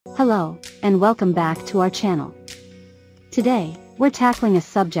Hello, and welcome back to our channel. Today, we're tackling a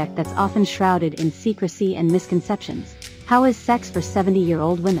subject that's often shrouded in secrecy and misconceptions. How is sex for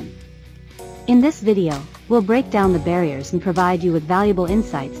 70-year-old women? In this video, we'll break down the barriers and provide you with valuable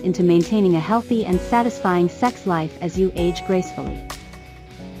insights into maintaining a healthy and satisfying sex life as you age gracefully.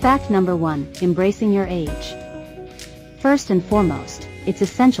 Fact number 1, embracing your age. First and foremost, it's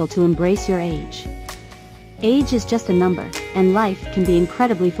essential to embrace your age. Age is just a number, and life can be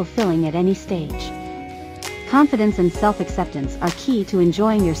incredibly fulfilling at any stage. Confidence and self-acceptance are key to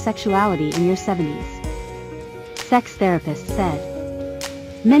enjoying your sexuality in your 70s. Sex therapist said.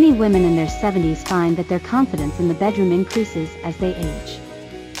 Many women in their 70s find that their confidence in the bedroom increases as they age.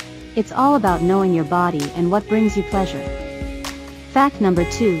 It's all about knowing your body and what brings you pleasure. Fact number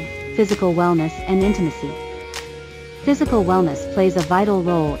 2, physical wellness and intimacy. Physical wellness plays a vital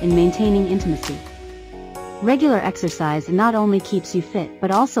role in maintaining intimacy. Regular exercise not only keeps you fit but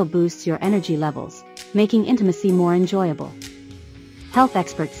also boosts your energy levels, making intimacy more enjoyable. Health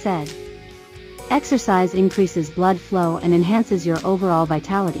experts said. Exercise increases blood flow and enhances your overall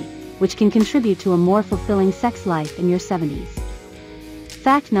vitality, which can contribute to a more fulfilling sex life in your 70s.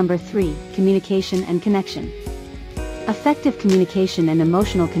 Fact number 3, communication and connection. Effective communication and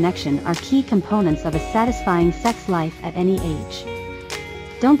emotional connection are key components of a satisfying sex life at any age.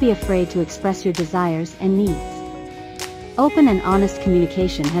 Don't be afraid to express your desires and needs. Open and honest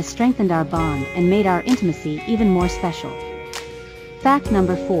communication has strengthened our bond and made our intimacy even more special. Fact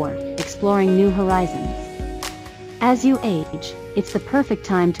number 4, exploring new horizons. As you age, it's the perfect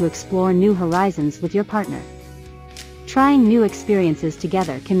time to explore new horizons with your partner. Trying new experiences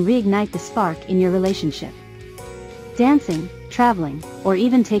together can reignite the spark in your relationship. Dancing, traveling, or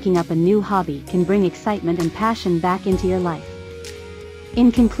even taking up a new hobby can bring excitement and passion back into your life. In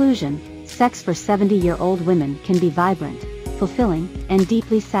conclusion, sex for 70-year-old women can be vibrant, fulfilling, and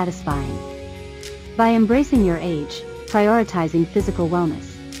deeply satisfying. By embracing your age, prioritizing physical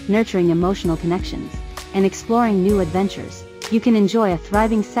wellness, nurturing emotional connections, and exploring new adventures, you can enjoy a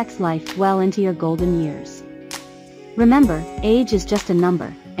thriving sex life well into your golden years. Remember, age is just a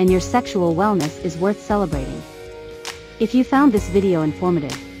number, and your sexual wellness is worth celebrating. If you found this video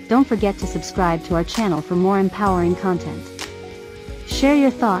informative, don't forget to subscribe to our channel for more empowering content. Share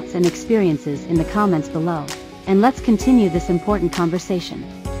your thoughts and experiences in the comments below, and let's continue this important conversation.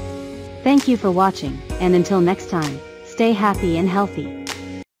 Thank you for watching, and until next time, stay happy and healthy.